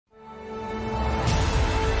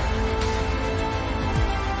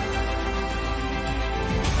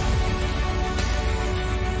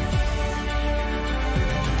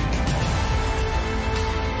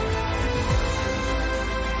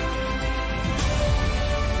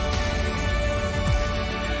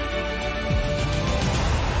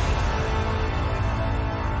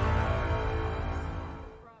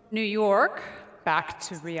New York, back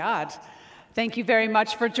to Riyadh. Thank you very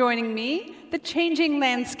much for joining me. The changing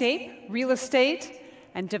landscape, real estate,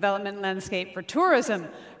 and development landscape for tourism.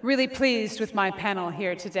 Really pleased with my panel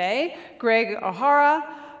here today. Greg O'Hara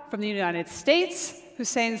from the United States,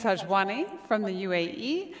 Hussain Sajwani from the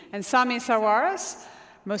UAE, and Sami Sawaris,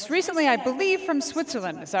 most recently, I believe, from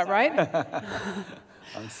Switzerland. Is that right?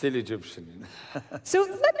 I'm still Egyptian. So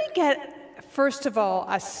let me get, first of all,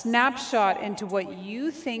 a snapshot into what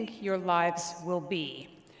you think your lives will be.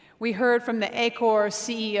 We heard from the Accor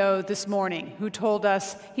CEO this morning, who told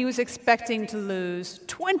us he was expecting to lose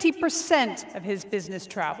 20% of his business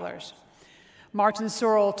travelers. Martin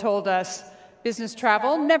Sorrell told us business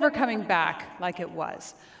travel never coming back like it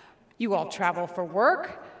was. You all travel for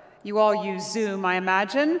work. You all use Zoom, I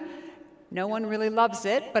imagine. No one really loves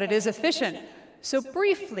it, but it is efficient. So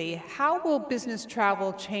briefly, how will business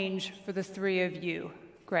travel change for the three of you?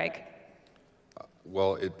 Greg?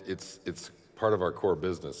 Well, it's part of our core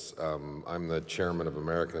business. I'm the chairman of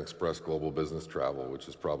American Express Global Business Travel, which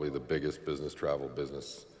is probably the biggest business travel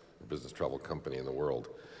company in the world.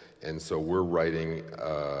 And so we're writing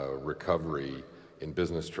a recovery in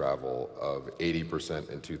business travel of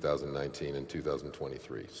 80% in 2019 and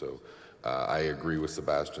 2023. So I agree with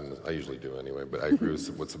Sebastian, I usually do anyway, but I agree with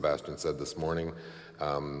what Sebastian said this morning.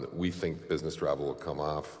 We think business travel will come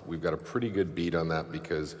off. We've got a pretty good beat on that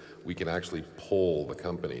because we can actually poll the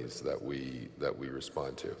companies that we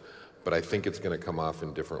respond to. But I think it's going to come off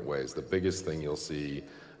in different ways. The biggest thing you'll see,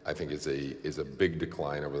 I think, is a big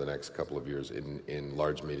decline over the next couple of years in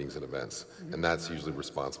large meetings and events. And that's usually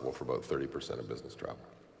responsible for about 30% of business travel.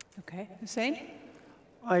 Okay. Hussein?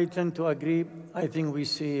 I tend to agree. I think we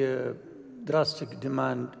see a drastic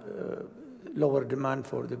demand, lower demand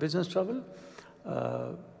for the business travel.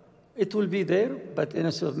 It will be there, but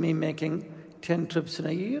instead of me making 10 trips in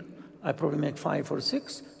a year, I probably make 5 or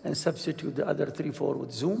 6 and substitute the other 3, 4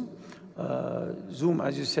 with Zoom. Zoom,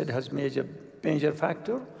 as you said, has major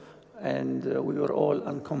factor, and we were all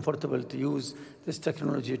uncomfortable to use this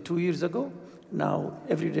technology 2 years ago. Now,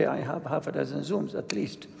 every day I have half a dozen Zooms at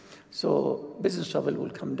least. So business travel will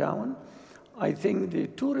come down. I think the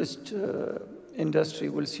tourist industry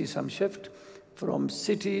will see some shift from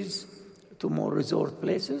cities to more resort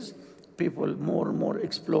places. People more and more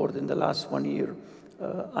explored in the last 1 year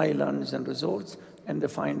islands and resorts, and they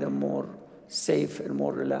find them more safe and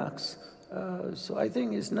more relaxed. So I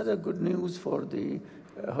think it's another good news for the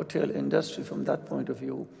hotel industry from that point of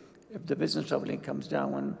view. If the business traveling comes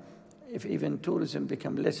down, if even tourism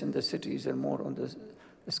becomes less in the cities and more on the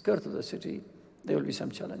skirt of the city, there will be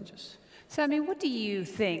some challenges. Sami, what do you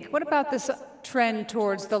think? What about this trend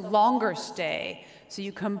towards the longer stay? So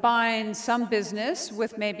you combine some business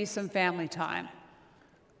with maybe some family time.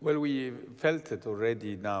 Well, we felt it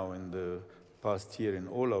already now in the past year in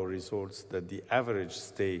all our resorts that the average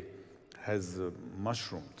stay has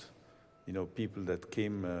mushroomed. You know, people that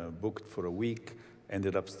came booked for a week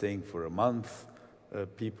ended up staying for a month.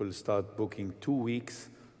 People start booking 2 weeks,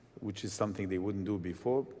 which is something they wouldn't do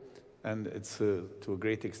before. And it's to a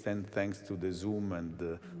great extent thanks to the Zoom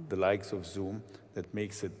and the likes of Zoom that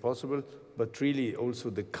makes it possible. But really also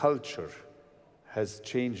the culture has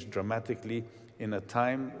changed dramatically in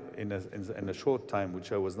a short time,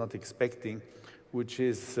 which I was not expecting, which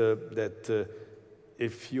is that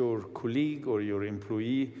if your colleague or your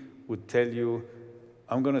employee would tell you,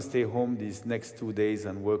 I'm going to stay home these next 2 days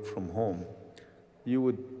and work from home, you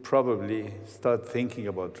would probably start thinking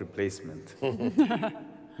about replacement.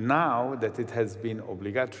 Now that it has been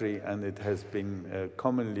obligatory and it has been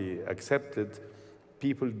commonly accepted,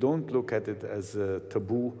 people don't look at it as a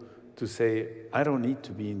taboo to say, I don't need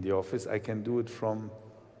to be in the office, I can do it from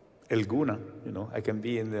El Guna, you know, I can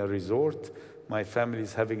be in a resort, my family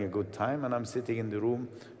is having a good time, and I'm sitting in the room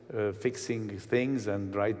fixing things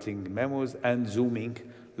and writing memos and Zooming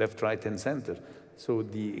left, right, and center. So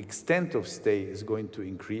the extent of stay is going to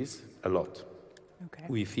increase a lot. Okay.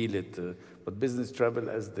 We feel it, but business travel,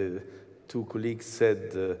 as the 2 colleagues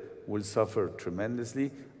said, will suffer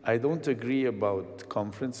tremendously. I don't agree about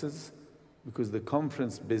conferences, because the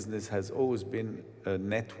conference business has always been a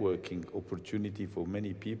networking opportunity for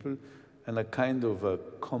many people and a kind of a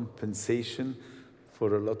compensation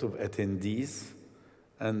for a lot of attendees.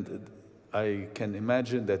 And I can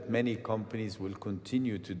imagine that many companies will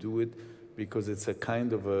continue to do it because it's a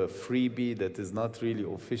kind of a freebie that is not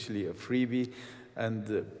really officially a freebie,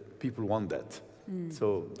 and people want that.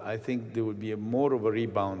 So I think there will be more of a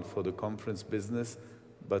rebound for the conference business,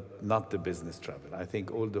 but not the business travel. I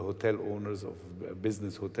think all the hotel owners of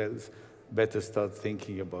business hotels better start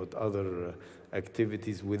thinking about other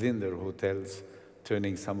activities within their hotels,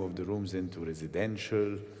 turning some of the rooms into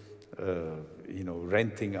residential,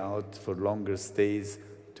 renting out for longer stays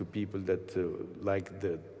to people that like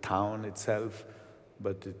the town itself,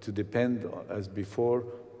 but to depend, as before,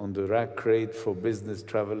 on the rack rate for business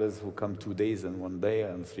travelers who come 2 days and 1 day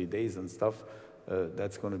and 3 days and stuff,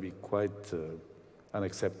 that's going to be quite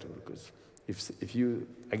unacceptable. Because if you,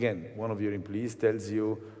 again, one of your employees tells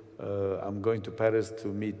you, I'm going to Paris to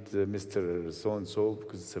meet Mr. So-and-so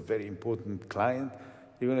because it's a very important client,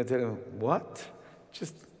 you're going to tell him, what?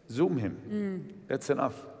 Just Zoom him. That's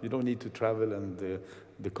enough. You don't need to travel, and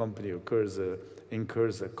the company incurs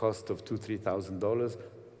a cost of $2,000, $3,000.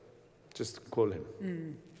 Just call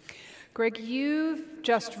him. Greg, you've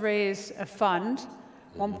just raised a fund,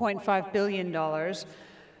 $1.5 billion,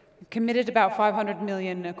 committed about $500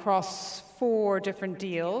 million across 4 different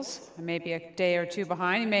deals. I may be a day or 2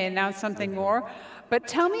 behind. You may announce something more. But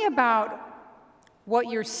tell me about what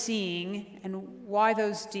you're seeing and why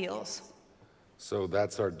those deals. So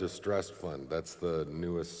that's our distressed fund. That's the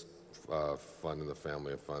newest fund in the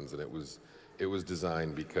family of funds, and it was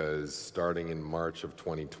designed because starting in March of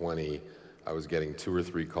 2020, I was getting 2 or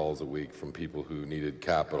 3 calls a week from people who needed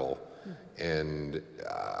capital, and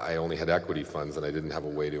I only had equity funds, and I didn't have a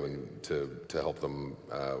way to help them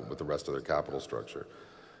with the rest of their capital structure.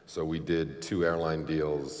 So we did 2 airline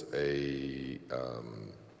deals, a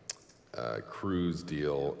cruise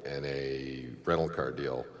deal, and a rental car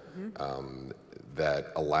deal.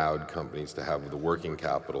 That allowed companies to have the working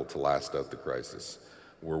capital to last out the crisis.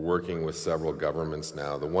 We're working with several governments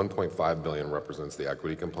now. The $1.5 billion represents the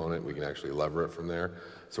equity component. We can actually lever it from there.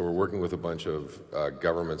 So we're working with a bunch of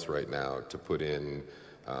governments right now to put in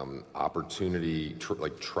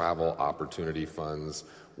like travel opportunity funds,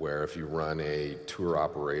 where if you run a tour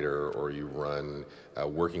operator or you run a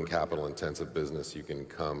working capital intensive business, you can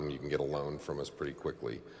get a loan from us pretty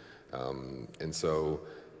quickly. And so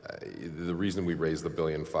the reason we raised the $1.5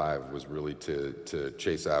 billion was really to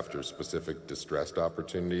chase after specific distressed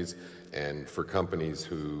opportunities, and for companies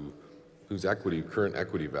whose current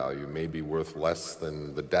equity value may be worth less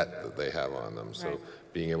than the debt that they have on them. So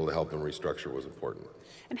being able to help them restructure was important.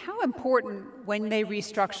 And how important, when they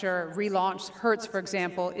restructure, relaunch Hertz, for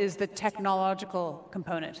example, is the technological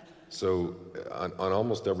component? So on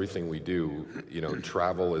almost everything we do,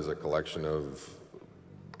 travel is a collection of,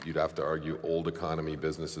 you'd have to argue, old economy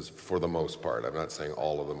businesses for the most part. I'm not saying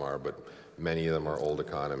all of them are, but many of them are old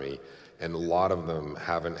economy. And a lot of them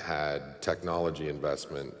haven't had technology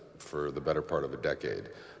investment for the better part of a decade.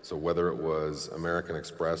 So whether it was American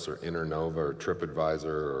Express or Internova or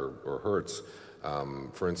TripAdvisor or Hertz,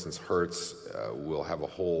 for instance, Hertz will have a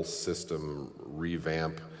whole system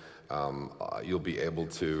revamp. You'll be able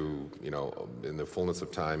to, in the fullness of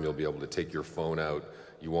time, you'll be able to take your phone out.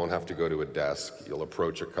 You won't have to go to a desk. You'll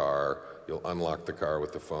approach a car. You'll unlock the car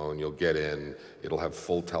with the phone. You'll get in. It'll have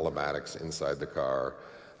full telematics inside the car.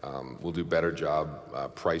 We'll do better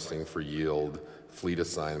job pricing for yield, fleet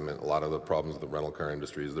assignment. A lot of the problems with the rental car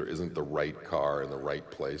industry is there isn't the right car in the right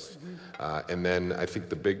place. And then I think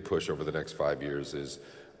the big push over the next 5 years is,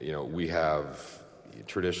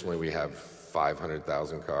 traditionally we have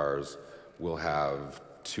 500,000 cars. We'll have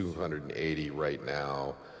 280 right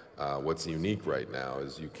now. What's unique right now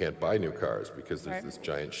is you can't buy new cars because there's this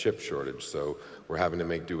giant chip shortage. So we're having to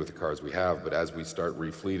make do with the cars we have. But as we start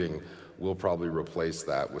refleeting, we'll probably replace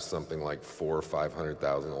that with something like 400,000 or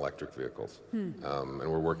 500,000 electric vehicles. And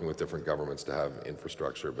we're working with different governments to have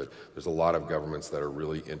infrastructure. But there's a lot of governments that are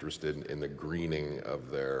really interested in the greening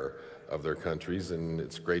of their countries. And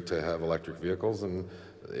it's great to have electric vehicles. And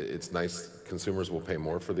it's nice. Consumers will pay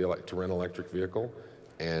more to rent an electric vehicle.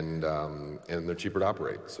 And they're cheaper to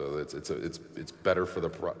operate. So it's better for the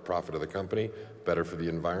profit of the company, better for the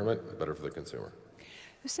environment, better for the consumer.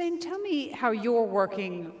 Hussain, tell me how you're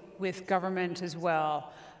working with government as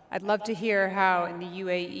well. I'd love to hear how in the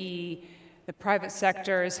UAE the private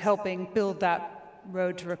sector is helping build that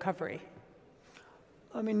road to recovery.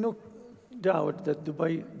 I mean, no doubt that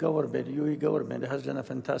Dubai government, UAE government, has done a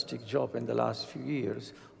fantastic job in the last few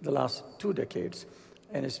years, the last 2 decades,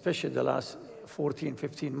 and especially the last 14,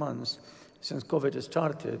 15 months since COVID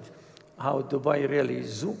started, how Dubai really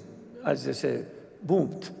zoomed, as they say,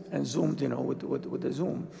 boomed and zoomed, with the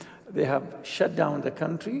zoom. They have shut down the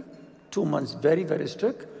country, 2 months, very, very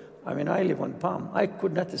strict. I mean, I live on Palm. I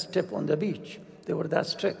could not step on the beach. They were that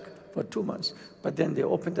strict for 2 months. But then they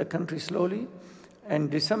opened the country slowly. And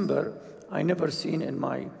December, I never seen in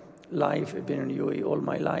my life, I've been in UAE all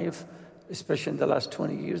my life, especially in the last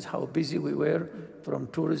 20 years, how busy we were from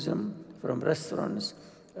tourism, from restaurants.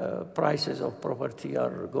 Prices of property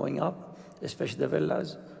are going up, especially the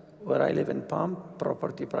villas. Where I live in Palm,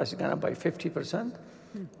 property prices gone up by 50%.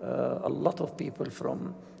 A lot of people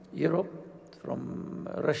from Europe, from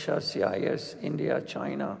Russia, CIS, India,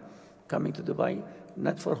 China, coming to Dubai,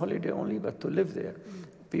 not for holiday only, but to live there.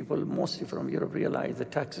 People mostly from Europe realize the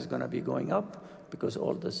tax is going to be going up because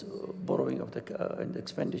all this borrowing of and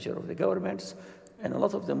expenditure of the governments, and a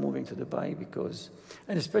lot of them moving to Dubai because,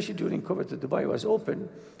 and especially during COVID, Dubai was open,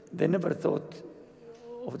 they never thought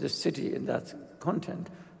of the city in that content.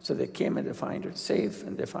 So they came and they find it safe,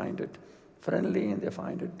 and they find it friendly, and they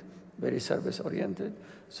find it very service-oriented.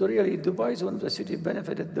 So really, Dubai is one of the cities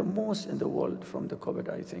benefited the most in the world from the COVID,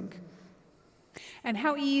 I think. And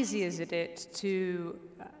how easy is it to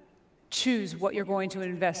choose what you're going to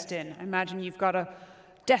invest in? I imagine you've got a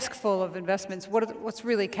desk full of investments. What's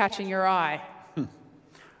really catching your eye?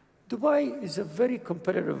 Dubai is a very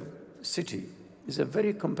competitive city. It's a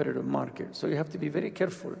very competitive market. So you have to be very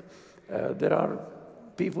careful. There are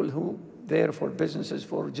people who there for businesses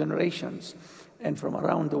for generations and from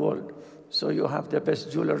around the world. So you have the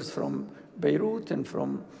best jewelers from Beirut and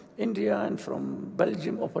from India and from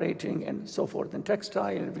Belgium operating and so forth in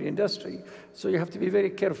textile and every industry. So you have to be very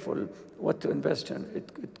careful what to invest in.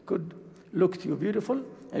 It could look to you beautiful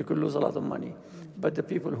and you could lose a lot of money. But the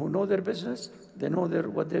people who know their business, they know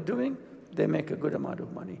what they're doing, they make a good amount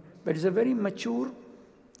of money. But it's a very mature,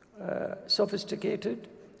 sophisticated,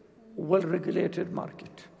 well-regulated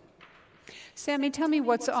market. Sammy, tell me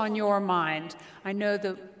what's on your mind. I know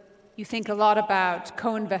that you think a lot about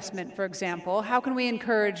co-investment, for example. How can we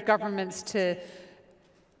encourage governments to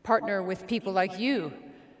partner with people like you?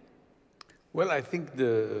 Well, I think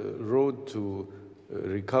the road to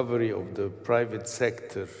recovery of the private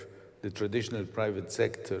sector, the traditional private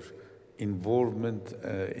sector, involvement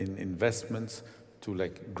in investments to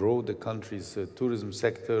grow the country's tourism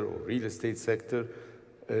sector or real estate sector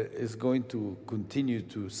is going to continue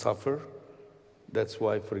to suffer. That's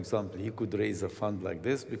why, for example, he could raise a fund like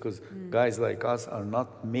this because guys like us are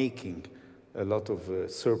not making a lot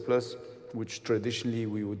of surplus, which traditionally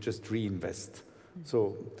we would just reinvest.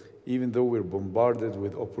 So even though we're bombarded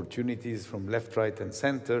with opportunities from left, right, and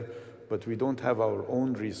center, but we don't have our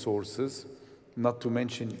own resources, not to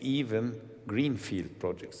mention even greenfield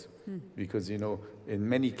projects. Because, in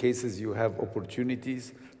many cases you have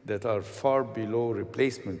opportunities that are far below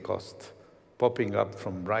replacement cost, popping up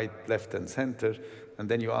from right, left, and center, and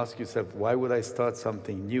then you ask yourself, why would I start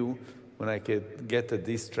something new when I could get a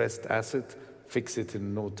distressed asset, fix it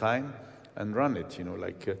in no time, and run it?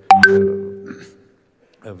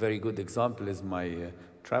 A very good example is my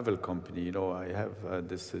travel company. I have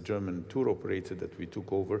this German tour operator that we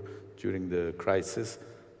took over during the crisis,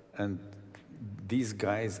 and these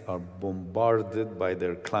guys are bombarded by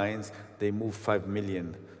their clients. They move 5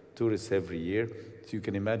 million tourists every year. So you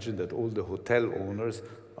can imagine that all the hotel owners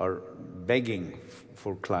are begging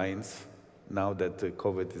for clients now that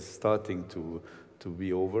COVID is starting to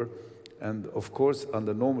be over. And of course,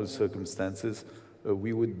 under normal circumstances,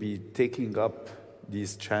 we would be taking up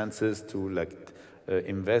these chances to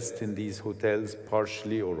invest in these hotels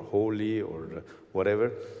partially or wholly or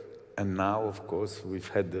whatever. And now, of course, we've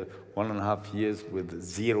had 1.5 years with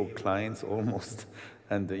 0 clients almost.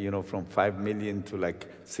 And, from 5 million to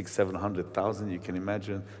 600,000-700,000, you can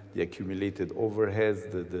imagine the accumulated overheads,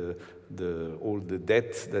 all the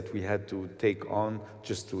debt that we had to take on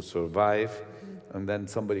just to survive. And then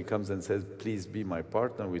somebody comes and says, please be my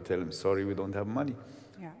partner. We tell them, sorry, we don't have money.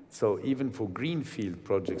 Yeah. So even for greenfield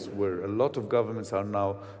projects, where a lot of governments are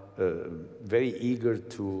now very eager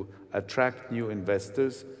to attract new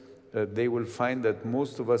investors, they will find that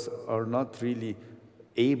most of us are not really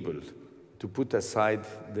able to put aside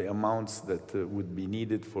the amounts that would be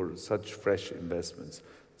needed for such fresh investments.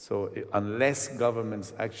 So unless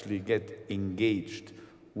governments actually get engaged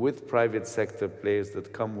with private sector players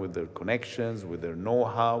that come with their connections, with their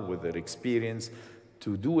know-how, with their experience,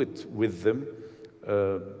 to do it with them,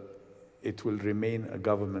 it will remain a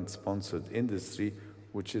government-sponsored industry,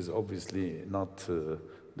 which is obviously not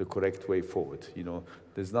the correct way forward.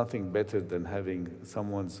 There's nothing better than having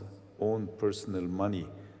someone's own personal money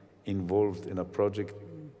involved in a project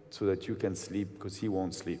so that you can sleep, because he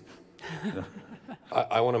won't sleep.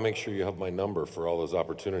 I want to make sure you have my number for all those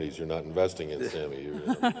opportunities you're not investing in, Sammy.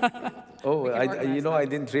 Oh, I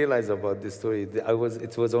didn't realize about this story.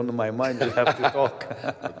 It was on my mind. We have to talk.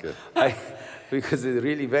 Okay. Because it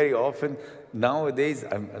really very often nowadays,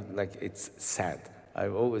 it's sad. I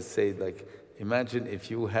always say, imagine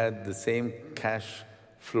if you had the same cash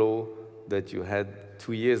flow that you had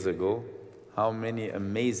 2 years ago, how many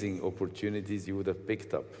amazing opportunities you would have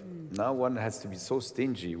picked up. Now one has to be so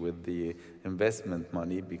stingy with the investment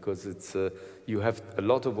money because you have a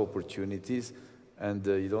lot of opportunities, and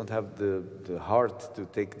you don't have the heart to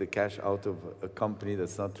take the cash out of a company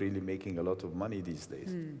that's not really making a lot of money these days.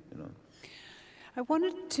 You know. I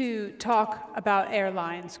wanted to talk about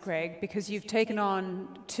airlines, Greg, because you've taken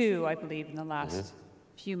on 2, I believe, in the last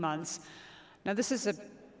few months. Now, this is a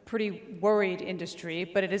pretty worried industry,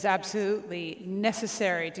 but it is absolutely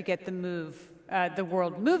necessary to get the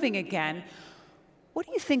world moving again. What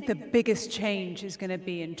do you think the biggest change is going to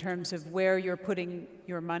be in terms of where you're putting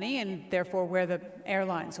your money and therefore where the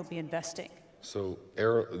airlines will be investing? So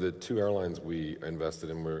the 2 airlines we invested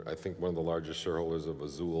in were, I think, one of the largest shareholders of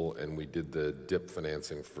Azul, and we did the DIP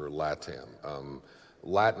financing for LATAM.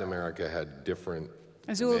 Latin America had different...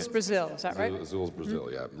 Azul is Brazil, is that right? Azul is Brazil,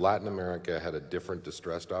 yeah. Latin America had a different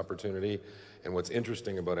distressed opportunity. And what's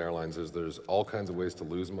interesting about airlines is there's all kinds of ways to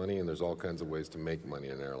lose money and there's all kinds of ways to make money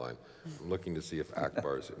in an airline. I'm looking to see if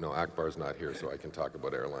Akbar's... No, Akbar's not here, so I can talk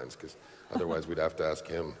about airlines, because otherwise we'd have to ask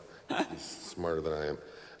him. He's smarter than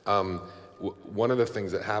I am. One of the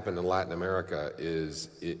things that happened in Latin America is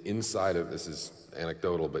inside of, this is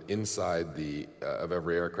anecdotal, but inside of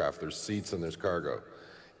every aircraft, there's seats and there's cargo.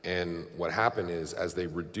 And what happened is, as they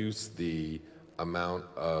reduced the amount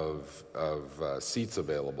of seats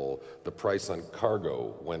available, the price on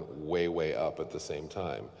cargo went way, way up at the same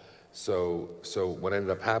time. So what ended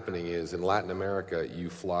up happening is, in Latin America, you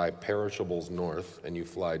fly perishables north and you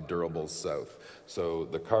fly durables south. So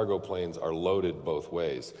the cargo planes are loaded both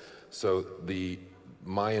ways. So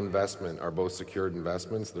my investment are both secured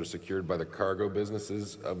investments. They're secured by the cargo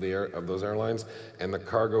businesses of those airlines, and the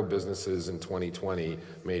cargo businesses in 2020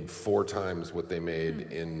 made 4 times what they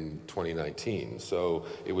made in 2019. So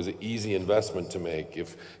it was an easy investment to make.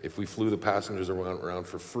 If we flew the passengers around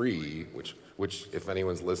for free, which if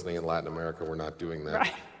anyone's listening in Latin America, we're not doing that.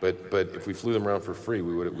 Right. But if we flew them around for free,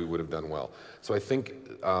 we would have done well. So I think.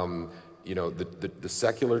 You know, the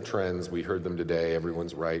secular trends, we heard them today,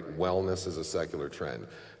 everyone's right, wellness is a secular trend.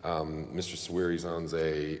 Mr. Sajwani owns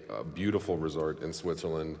a beautiful resort in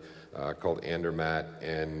Switzerland called Andermatt,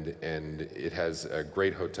 and it has a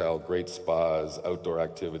great hotel, great spas, outdoor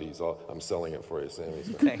activities. I'm selling it for you, Sammy.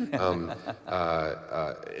 So.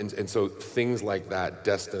 And so things like that,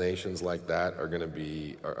 destinations like that are going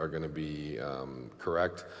to be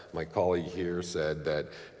correct. My colleague here said that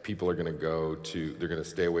people are going to they're going to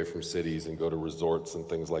stay away from cities and go to resorts and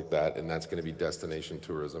things like that, and that's going to be destination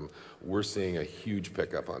tourism. We're seeing a huge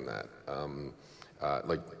pickup on that.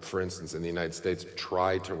 Like, for instance, in the United States,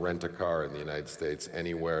 try to rent a car in the United States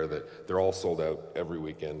anywhere that they're all sold out every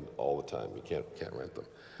weekend, all the time. You can't rent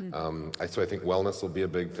them. So I think wellness will be a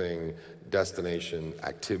big thing, destination,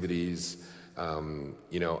 activities,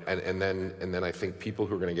 you know, and then I think people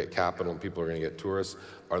who are going to get capital and people who are going to get tourists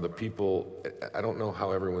are the people. I don't know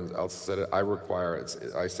how everyone else said it.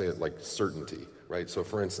 I say it like certainty, right? So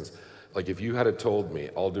for instance, like if you had told me,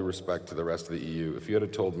 all due respect to the rest of the EU, if you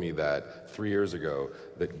had told me that 3 years ago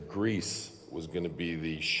that Greece was going to be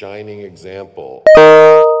the shining example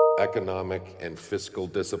of economic and fiscal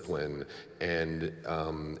discipline and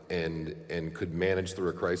could manage through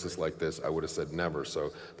a crisis like this, I would have said never.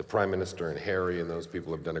 So the Prime Minister and Harry and those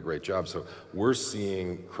people have done a great job. So we're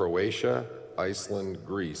seeing Croatia, Iceland,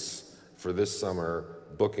 Greece for this summer,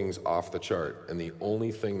 bookings off the chart, and the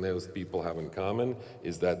only thing those people have in common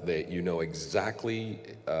is that you know exactly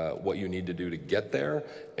what you need to do to get there,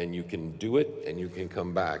 and you can do it, and you can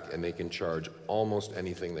come back, and they can charge almost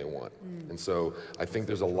anything they want. And so I think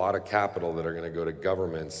there's a lot of capital that are going to go to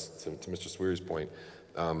governments, to Mr. Sajwani's point,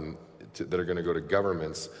 that are going to go to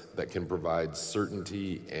governments that can provide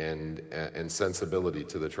certainty and sensibility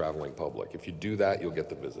to the traveling public. If you do that, you'll get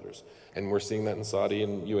the visitors. And we're seeing that in Saudi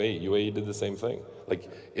and UAE. UAE did the same thing. Like,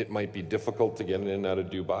 it might be difficult to get in and out of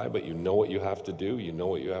Dubai, but you know what you have to do, you know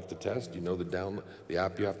what you have to test, you know the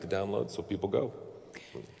app you have to download, so people go.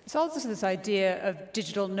 It's also this idea of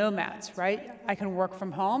digital nomads, right? I can work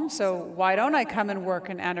from home, so why don't I come and work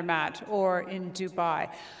in Andermatt or in Dubai?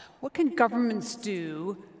 What can governments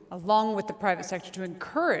do along with the private sector to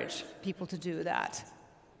encourage people to do that?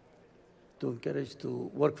 To encourage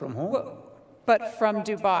to work from home? Well, but from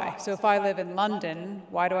Dubai. So if I live in London,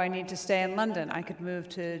 why do I need to stay in London? I could move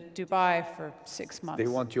to Dubai for 6 months. They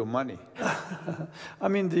want your money. I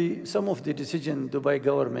mean, some of the decision Dubai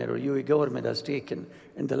government or UAE government has taken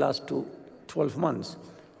in the last 12 months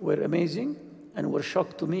were amazing and were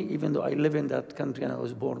shocked to me, even though I live in that country and I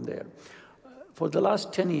was born there. For the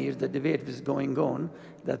last 10 years, the debate was going on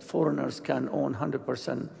that foreigners can own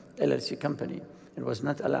 100% LLC company. It was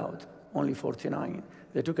not allowed, only 49.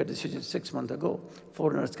 They took a decision 6 months ago.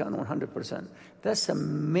 Foreigners can own 100%. That's a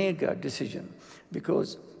mega decision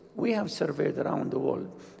because we have surveyed around the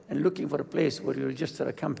world and looking for a place where you register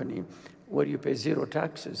a company where you pay 0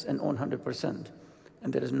 taxes and own 100%,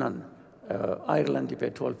 and there is none. Ireland, you pay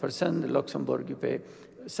 12%. Luxembourg, you pay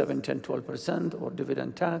 7, 10, 12%, or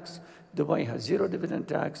dividend tax. Dubai has 0 dividend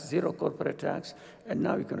tax, 0 corporate tax, and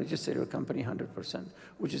now you can register your company 100%,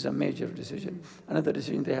 which is a major decision. Another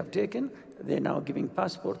decision they have taken, they're now giving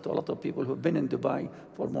passport to a lot of people who've been in Dubai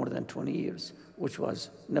for more than 20 years, which was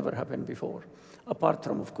never happened before. Apart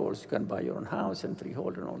from, of course, you can buy your own house and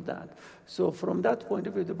freehold and all that. So from that point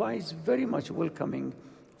of view, Dubai is very much welcoming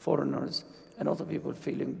foreigners, and other people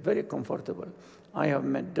feeling very comfortable. I have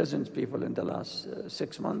met dozens of people in the last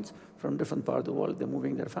 6 months from different parts of the world. They're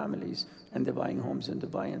moving their families, and they're buying homes in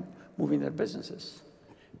Dubai and moving their businesses.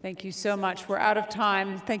 Thank you so much. We're out of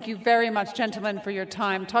time. Thank you very much, gentlemen, for your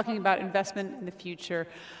time talking about investment in the future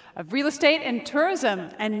of real estate and tourism.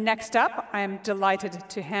 And next up, I am delighted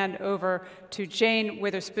to hand over to Jane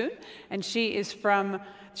Witherspoon, and she's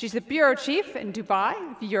the bureau chief in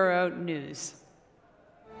Dubai Bureau News.